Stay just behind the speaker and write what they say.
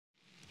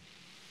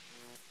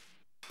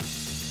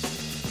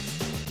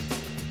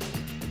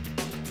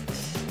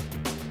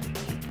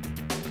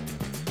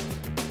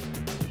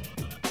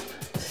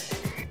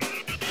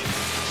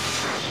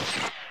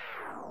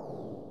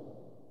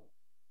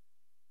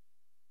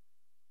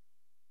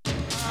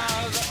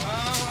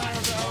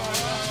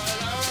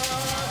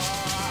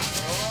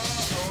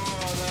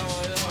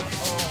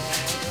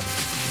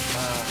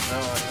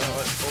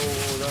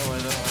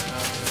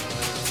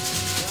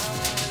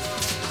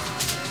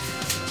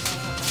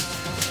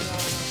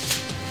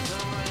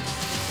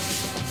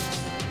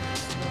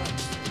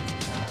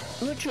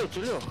что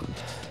ты, Лех?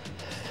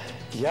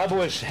 Я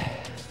больше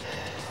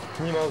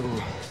не могу.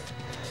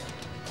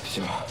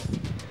 Все.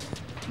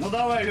 Ну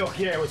давай, Лех,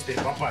 я его теперь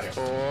попарю.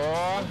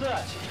 О,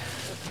 удачи.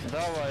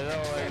 Давай.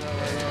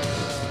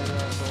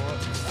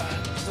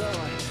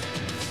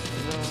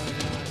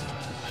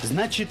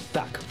 Значит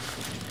так.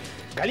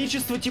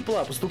 Количество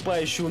тепла,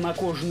 поступающего на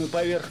кожаную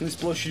поверхность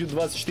площадью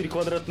 24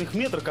 квадратных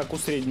метра, как у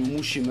среднего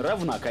мужчины,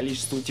 равна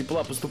количеству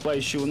тепла,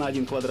 поступающего на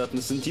 1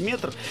 квадратный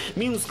сантиметр,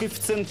 минус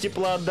коэффициент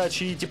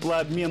теплоотдачи и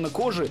теплообмена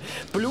кожи,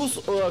 плюс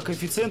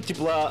коэффициент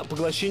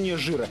теплопоглощения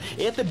жира.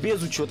 Это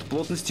без учета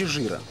плотности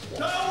жира.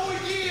 Да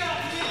уйди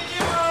от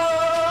меня!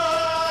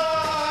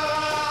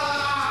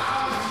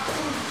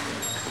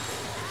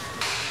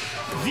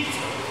 Ведь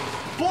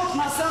пот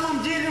на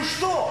самом деле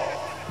что?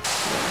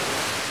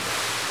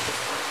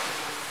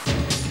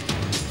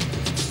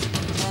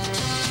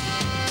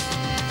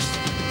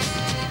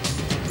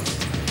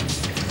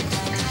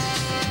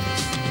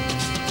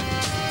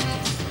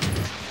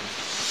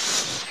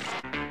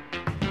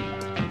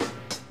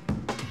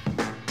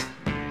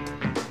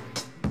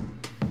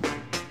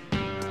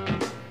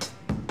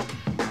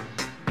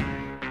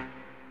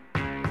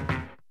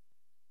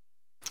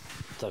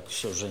 Так,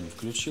 все, Женя,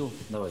 включил.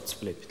 Давай,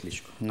 цепляй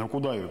петличку. Ну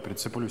куда ее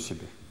прицеплю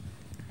себе?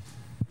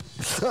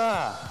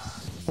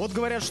 Вот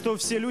говорят, что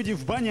все люди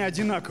в бане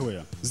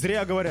одинаковые.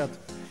 Зря говорят.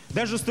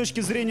 Даже с точки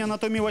зрения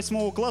анатомии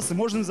 8 класса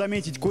можно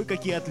заметить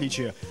кое-какие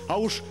отличия. А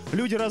уж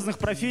люди разных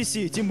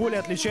профессий тем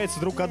более отличаются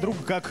друг от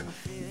друга как...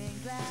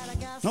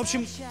 Ну, в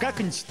общем,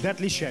 как-нибудь да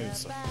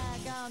отличаются.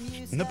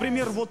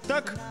 Например, вот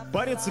так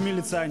парятся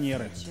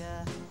милиционеры.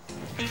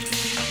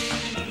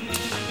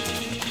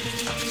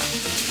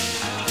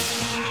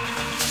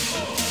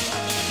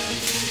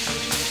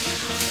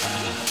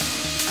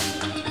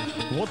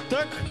 Вот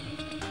так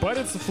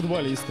парятся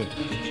футболисты.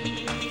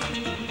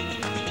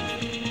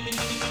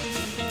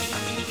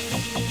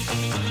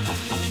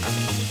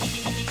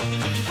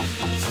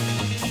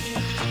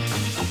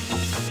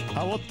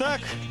 А вот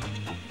так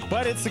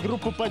парится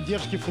группа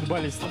поддержки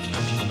футболистов.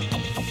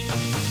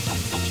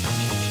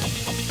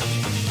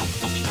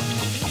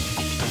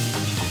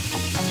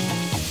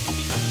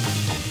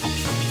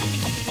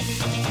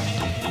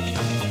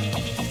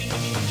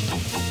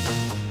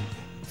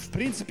 В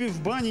принципе,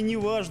 в бане не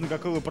важно,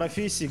 какой вы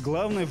профессии.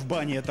 Главное в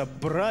бане — это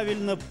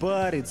правильно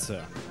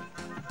париться.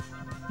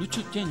 Ну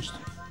что тянешь-то?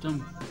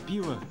 Там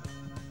пиво,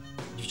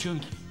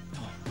 девчонки.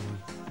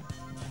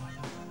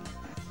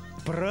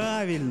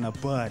 Правильно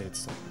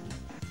париться.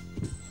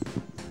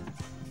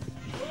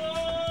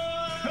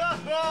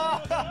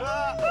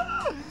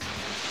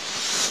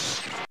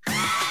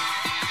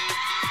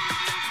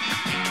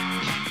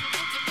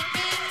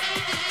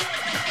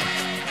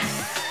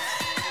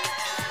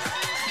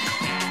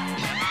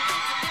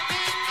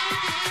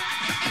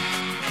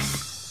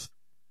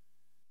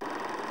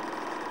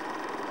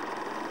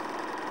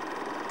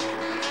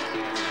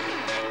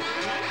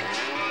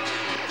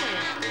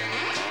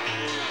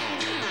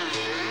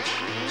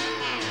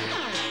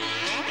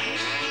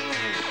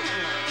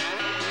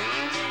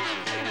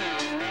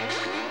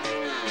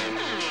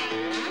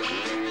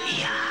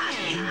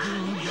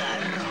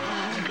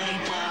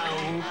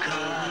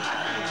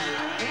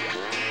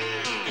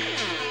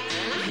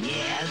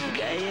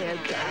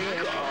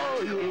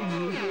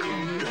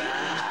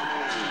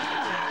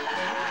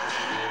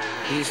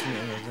 Песни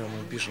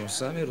мы пишем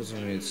сами,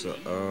 разумеется,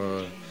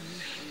 а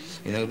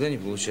иногда не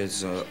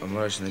получается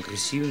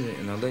мрачно-агрессивные,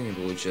 иногда не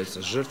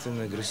получается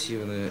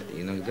жертвенно-агрессивные,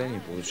 иногда не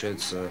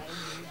получается,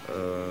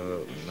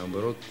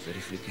 наоборот,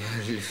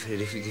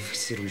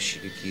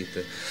 рефлексирующие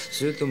какие-то.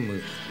 Все это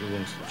мы в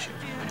любом случае.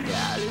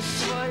 Дали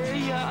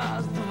свои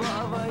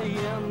два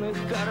военных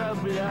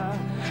корабля,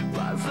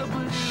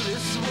 позабыли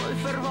свой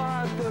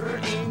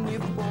фарватер и не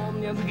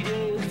помнят,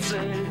 где их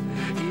цель.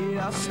 И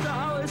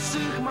осталась в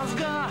их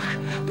мозгах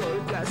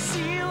только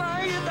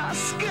сила и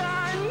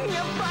тоска.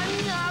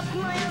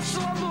 Непонятная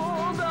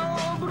свобода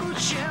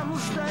обручем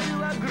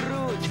сдавила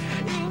грудь,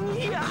 и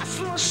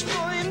неясно,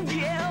 что им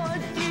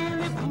делать,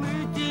 или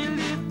плыть,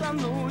 или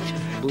тонуть.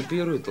 Был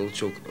первый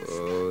толчок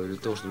для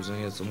того, чтобы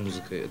заняться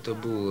музыкой. Это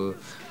был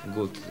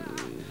год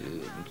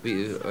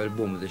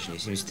альбома, точнее,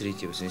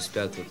 73-го,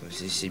 75-го,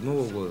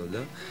 77-го года,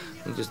 да?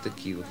 Ну, то есть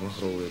такие вот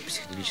махровые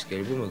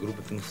психоделические альбомы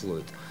группы Pink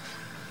Floyd.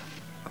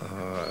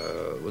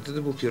 Вот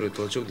это был первый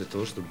толчок для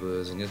того,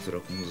 чтобы заняться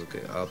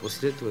рок-музыкой. А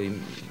после этого,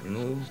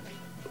 ну,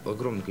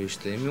 огромное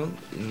количество имен.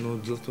 Но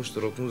дело в том, что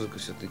рок-музыка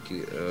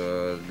все-таки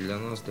для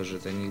нас даже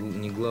это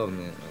не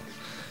главный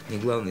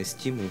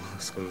стимул,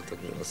 скажем так,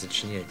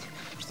 сочинять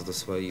что-то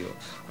свое.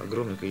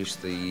 Огромное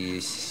количество и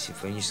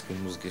симфонической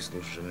музыки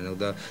слушаем.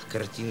 Иногда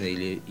картина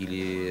или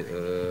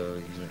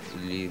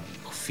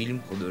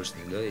фильм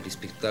художественный, да, или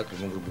спектакль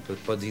могут бы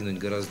подвинуть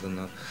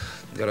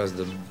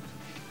гораздо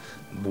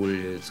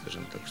более,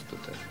 скажем так,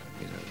 что-то,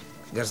 не знаю,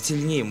 гораздо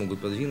сильнее могут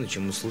подвинуть,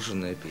 чем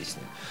услышанная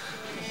песня.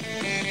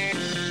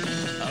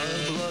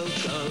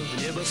 Облака в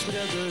небо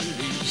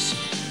спрятались,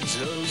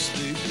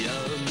 звезды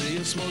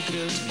пьяные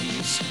смотрят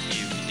вниз,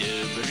 и в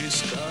дебри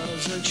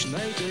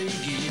сказочной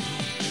тайги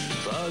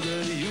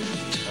падают они.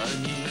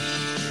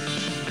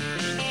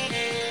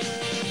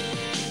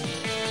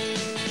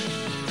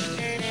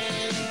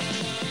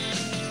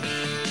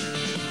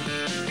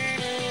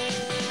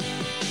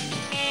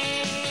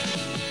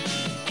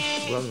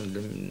 Главное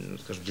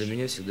для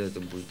меня всегда это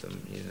будет там,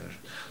 не знаю,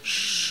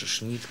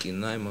 Шнитке,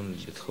 Найман,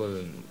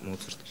 Бетховен,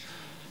 Моцарт.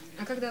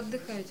 А когда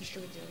отдыхаете,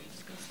 что вы делаете?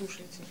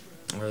 Слушаете?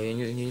 Я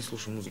не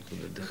слушаю музыку,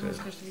 когда отдыхаю. Вы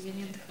скажете, вы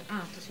не отдыхаете.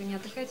 То есть вы не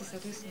отдыхаете,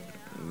 соответственно.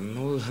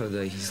 Ну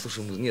да, я не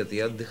слушаю музыку. Нет,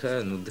 я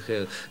отдыхаю, но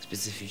отдыхаю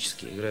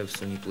специфически. Играю в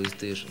Sony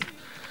PlayStation.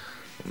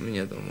 У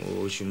меня там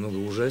очень много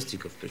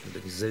ужастиков, причем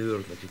таких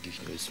завернутых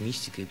каких-нибудь с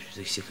мистикой,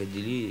 всех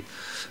отделений.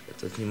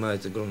 Это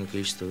отнимает огромное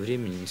количество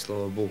времени, и,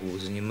 слава богу,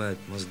 занимает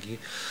мозги,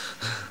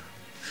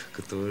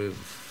 которые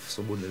в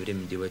свободное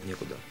время девать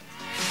некуда.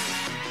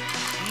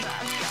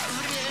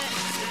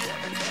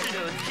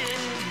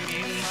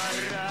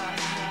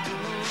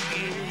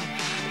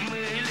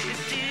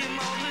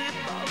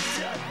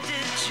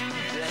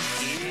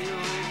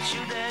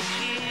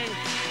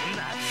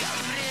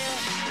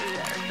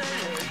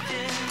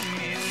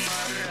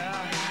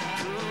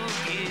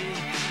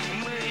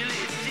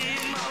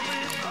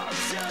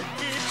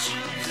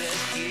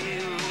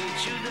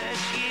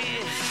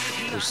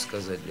 Хочется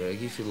сказать,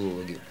 дорогие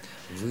филологи,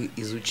 вы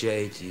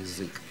изучаете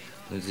язык,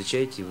 но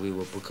изучаете вы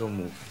его по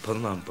кому? По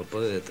нам, по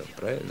поэтам,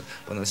 правильно?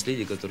 По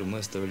наследию, которое мы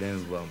оставляем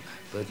вам.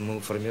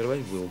 Поэтому формировать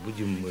его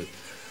будем мы.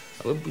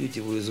 А вы будете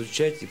его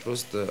изучать и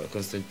просто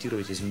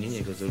констатировать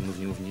изменения, которые мы в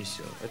него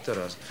внесем. Это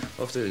раз.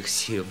 Во-вторых,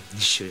 всем,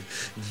 еще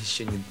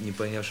не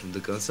понявшим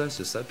до конца,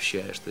 все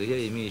сообщаю, что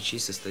я имею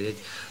честь состоять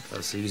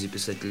в Союзе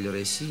писателей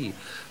России.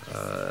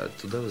 А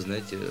туда, вы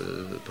знаете,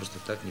 просто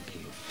так не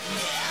примут.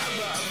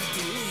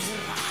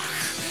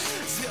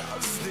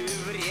 Звезды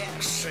в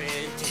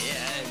решете,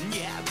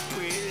 не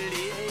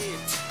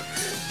пылит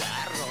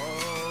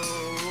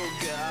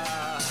дорога.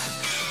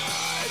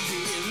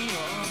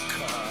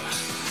 Одиноко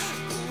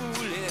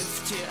улиц в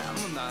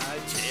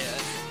темноте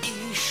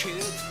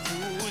ищет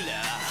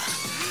пуля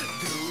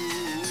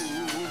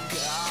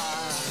друга.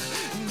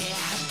 Не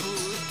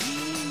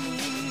буди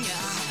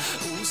меня,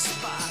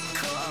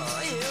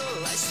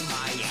 успокоилась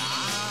моя.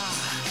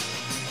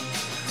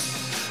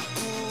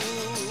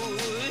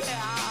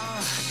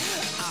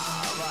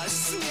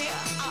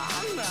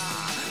 Она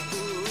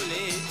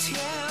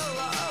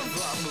улетела в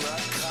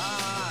облака.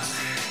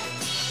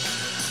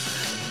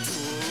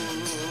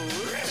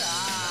 Дура,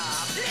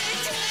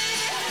 лети!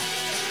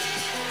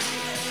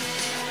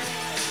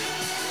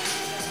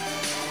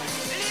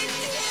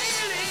 Лети,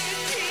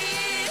 лети!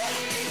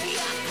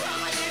 Я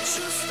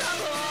полечу с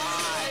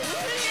тобой!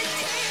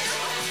 Лети!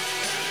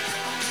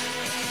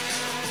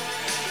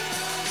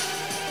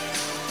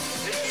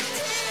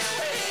 Лети,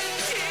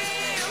 лети!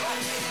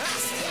 А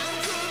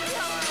стенку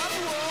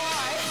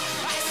головой!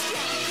 А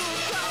стенку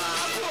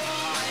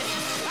головой!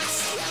 А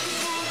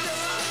стенку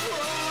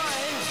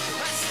головой! А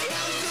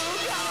стенку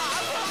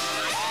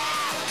головой!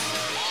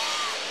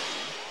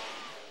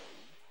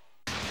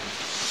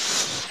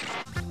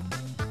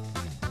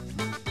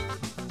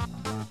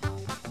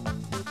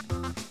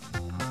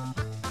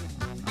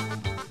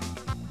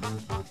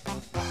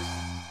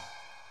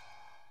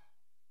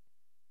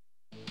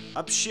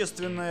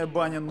 Общественная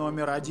баня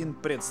номер 1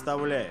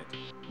 представляет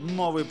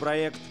новый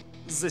проект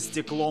 «За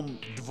стеклом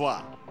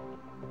 2».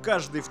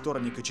 Каждый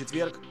вторник и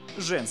четверг –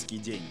 женский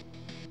день.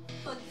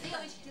 Вот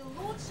девочки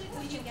лучше,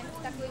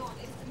 такой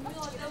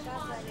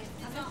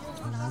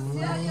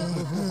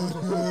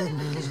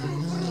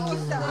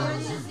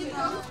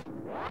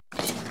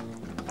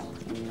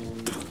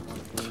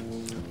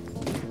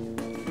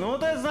Ну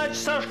вот это значит,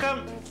 Сашка,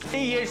 и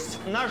есть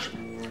наш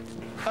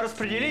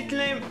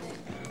распределительный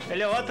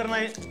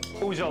элеваторный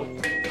узел.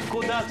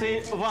 Куда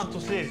ты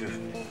вантус лезешь?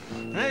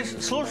 Знаешь,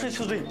 слушай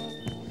сюда.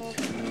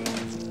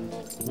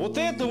 Вот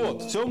это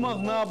вот все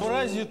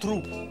многообразие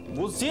труб.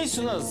 Вот здесь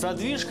у нас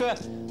задвижка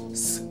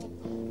с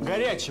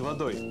горячей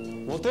водой.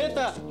 Вот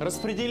это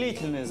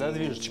распределительная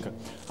задвижечка.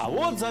 А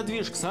вот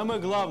задвижка,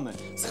 самое главное,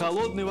 с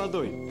холодной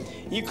водой.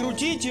 И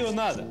крутить ее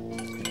надо.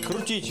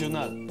 Крутить ее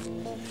надо.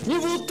 Не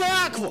вот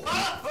так вот!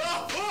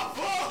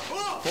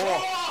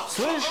 О,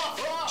 слышь,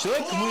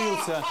 человек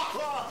мылся.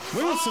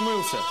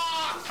 Мылся.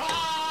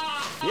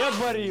 И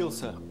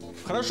отварился.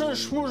 Хорошо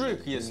ж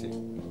мужик, если.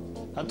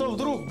 А то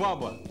вдруг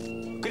баба.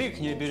 Крик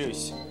не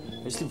оберешься.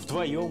 Если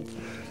вдвоем.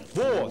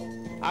 Вот.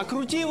 А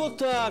крути вот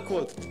так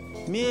вот.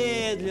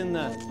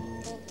 Медленно.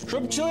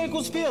 Чтобы человек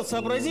успел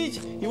сообразить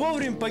и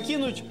вовремя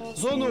покинуть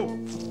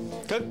зону,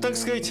 как, так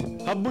сказать,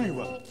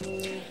 обрыва.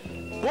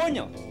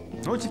 Понял?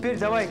 Ну теперь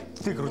давай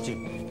ты крути.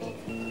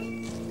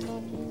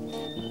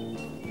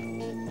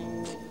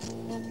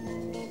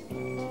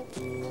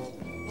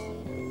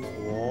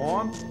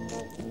 О,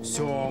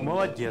 все,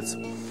 молодец.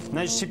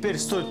 Значит, теперь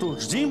стой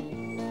тут, жди,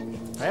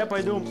 а я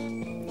пойду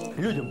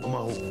людям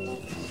помогу.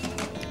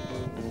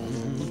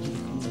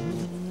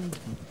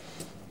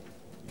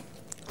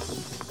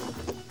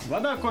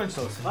 Вода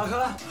кончилась.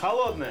 Ага.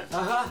 Холодная.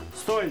 Ага.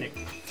 Стольник.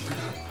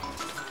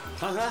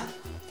 Ага.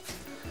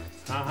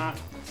 Ага.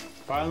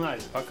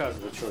 Погнали,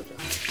 показывай, что это.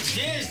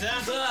 Здесь, да?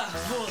 Да,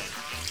 вот.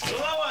 Ну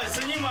давай,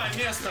 занимай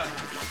место.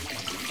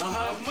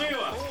 Ага,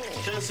 обмыло.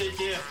 Сейчас я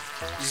тебе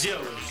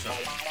сделаю все.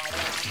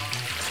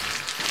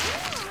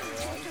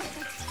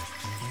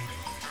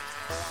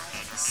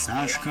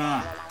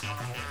 Сашка,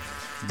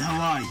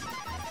 давай.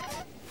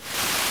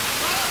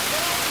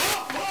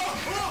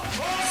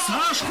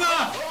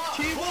 Сашка!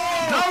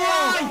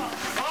 Давай!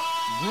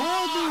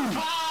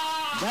 Воду!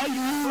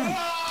 Даю!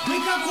 Да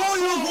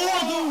какую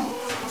воду?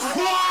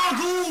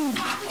 Воду!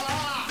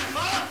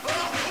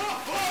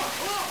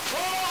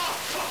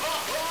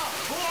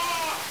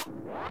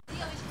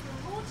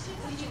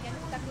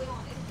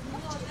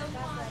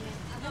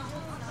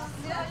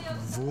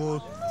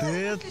 Вот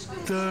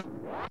это...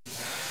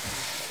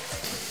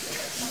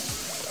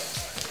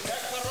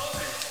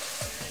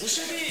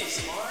 Зашибись!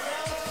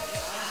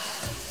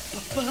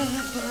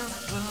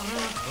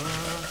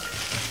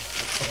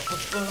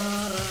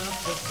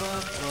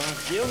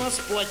 Где у нас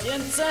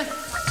полотенце?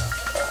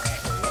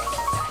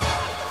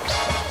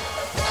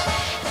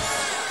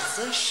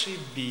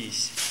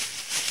 Зашибись.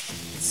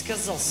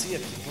 Сказал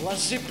Светке,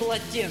 положи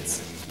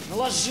полотенце.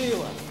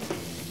 Наложила.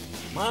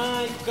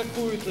 Майку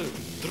какую-то,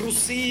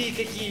 трусы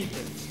какие-то.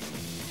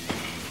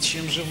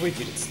 Чем же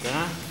вытереться-то,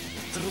 а?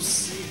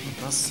 Трусы,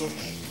 носок.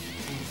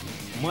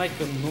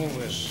 Майка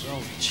новая,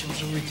 жалко. Чем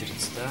же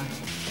вытереться-то, а?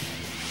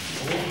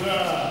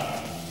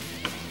 Ура!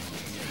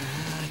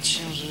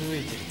 Чем же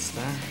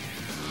вытереться-то, а?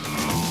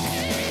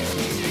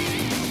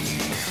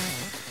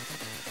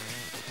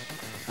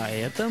 А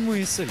это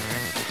мысль.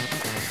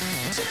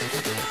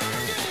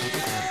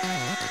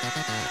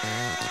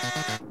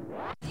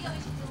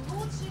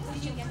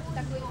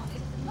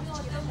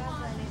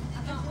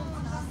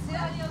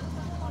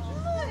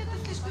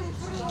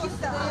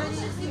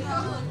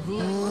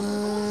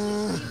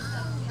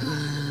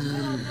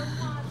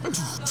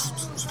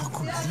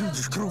 Спокойно,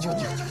 люди кругом.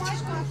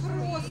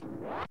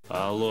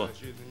 Алло.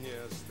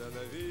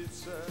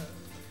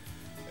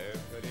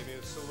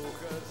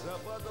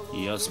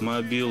 Я с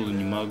мобила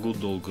не могу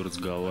долго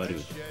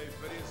разговаривать.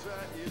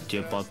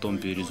 Тебе потом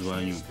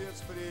перезвоню.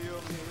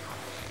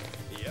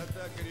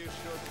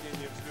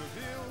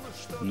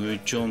 Ну и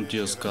чё он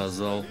тебе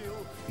сказал?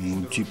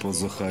 Ну типа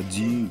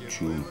заходи,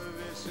 чё?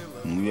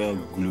 Ну я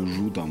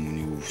гляжу, там у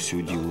него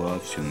все дела,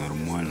 все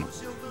нормально.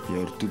 Я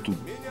говорю, ты тут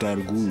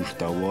торгуешь,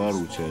 товар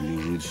у тебя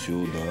лежит,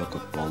 все, да,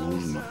 как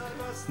положено.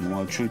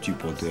 Ну а чё,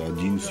 типа, ты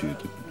один все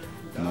это?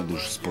 Надо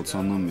же с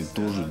пацанами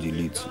тоже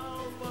делиться.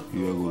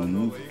 Я говорю,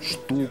 ну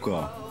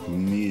штука в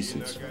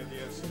месяц.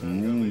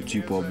 Ну,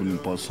 типа, блин,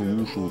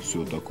 послушал,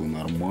 все такое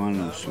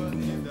нормально, все,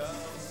 думаю,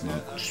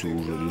 все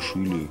уже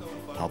решили.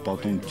 А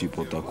потом,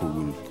 типа, такой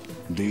говорит,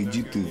 да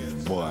иди ты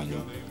в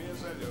баню.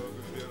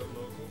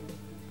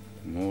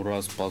 Ну,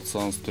 раз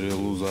пацан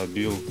стрелу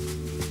забил,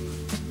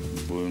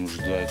 будем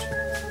ждать.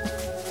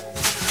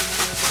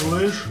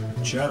 Слышь,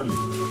 Чарли,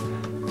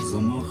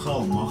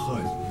 замахал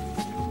махать.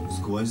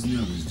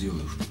 Сквозняк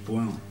сделаешь,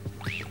 понял?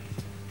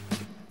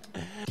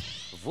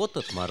 Вот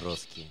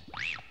отморозки.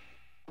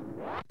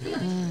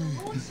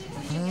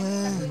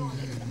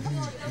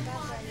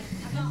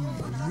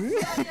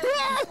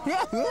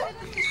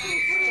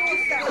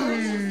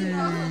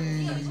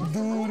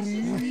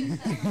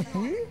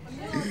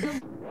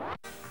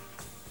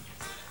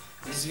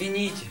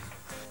 Извините,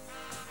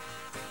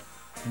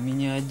 у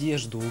меня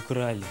одежду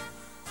украли.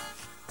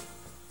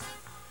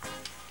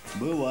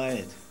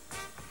 Бывает.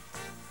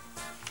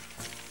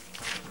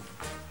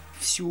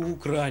 Всю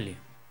украли.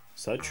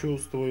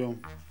 Сочувствую.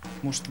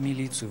 Может,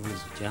 милицию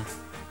вызвать, а?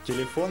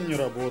 Телефон не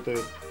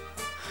работает.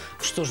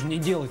 Что же мне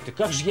делать-то?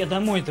 Как же я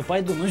домой-то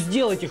пойду? Ну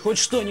сделайте хоть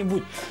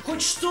что-нибудь.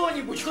 Хоть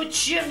что-нибудь, хоть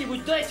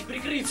чем-нибудь дайте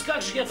прикрыться.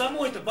 Как же я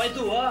домой-то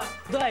пойду, а?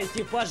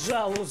 Дайте,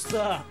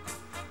 пожалуйста.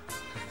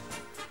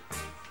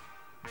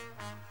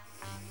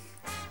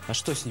 А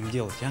что с ним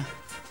делать, а?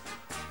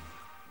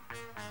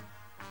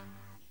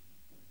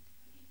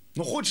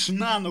 Ну хочешь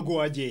на ногу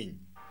одень.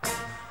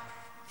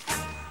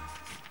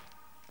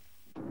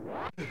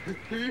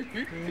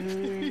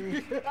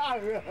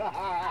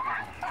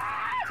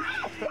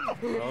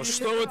 А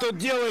что вы тут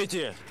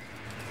делаете?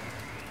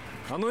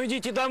 А ну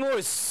идите домой,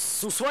 у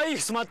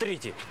своих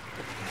смотрите.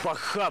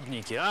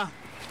 Похабники, а?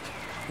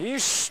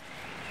 Ишь!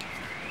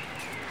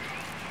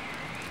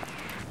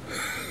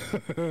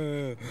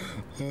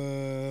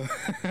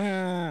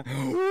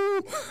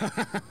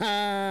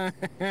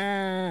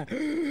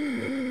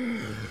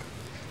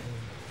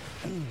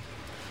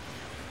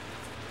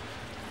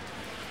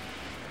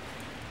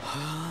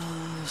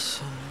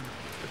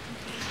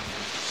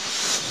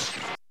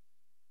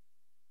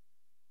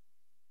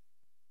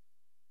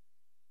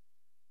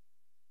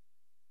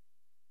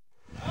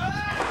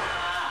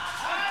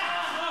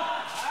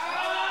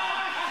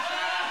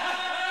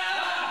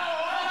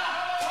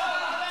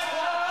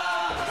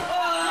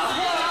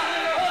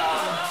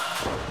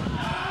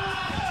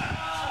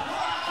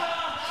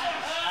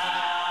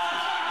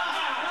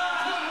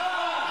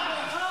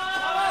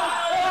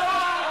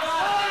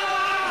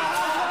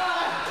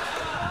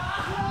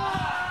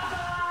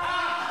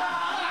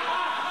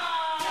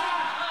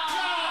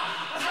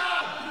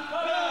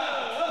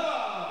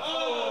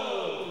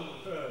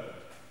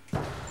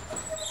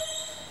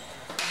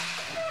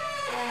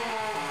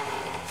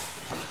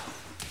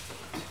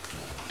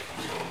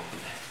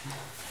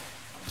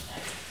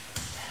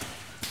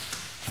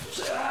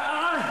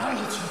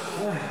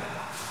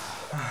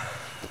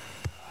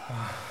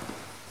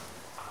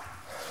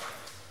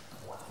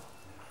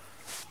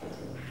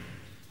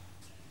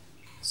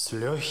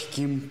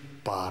 легким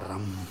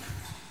паром.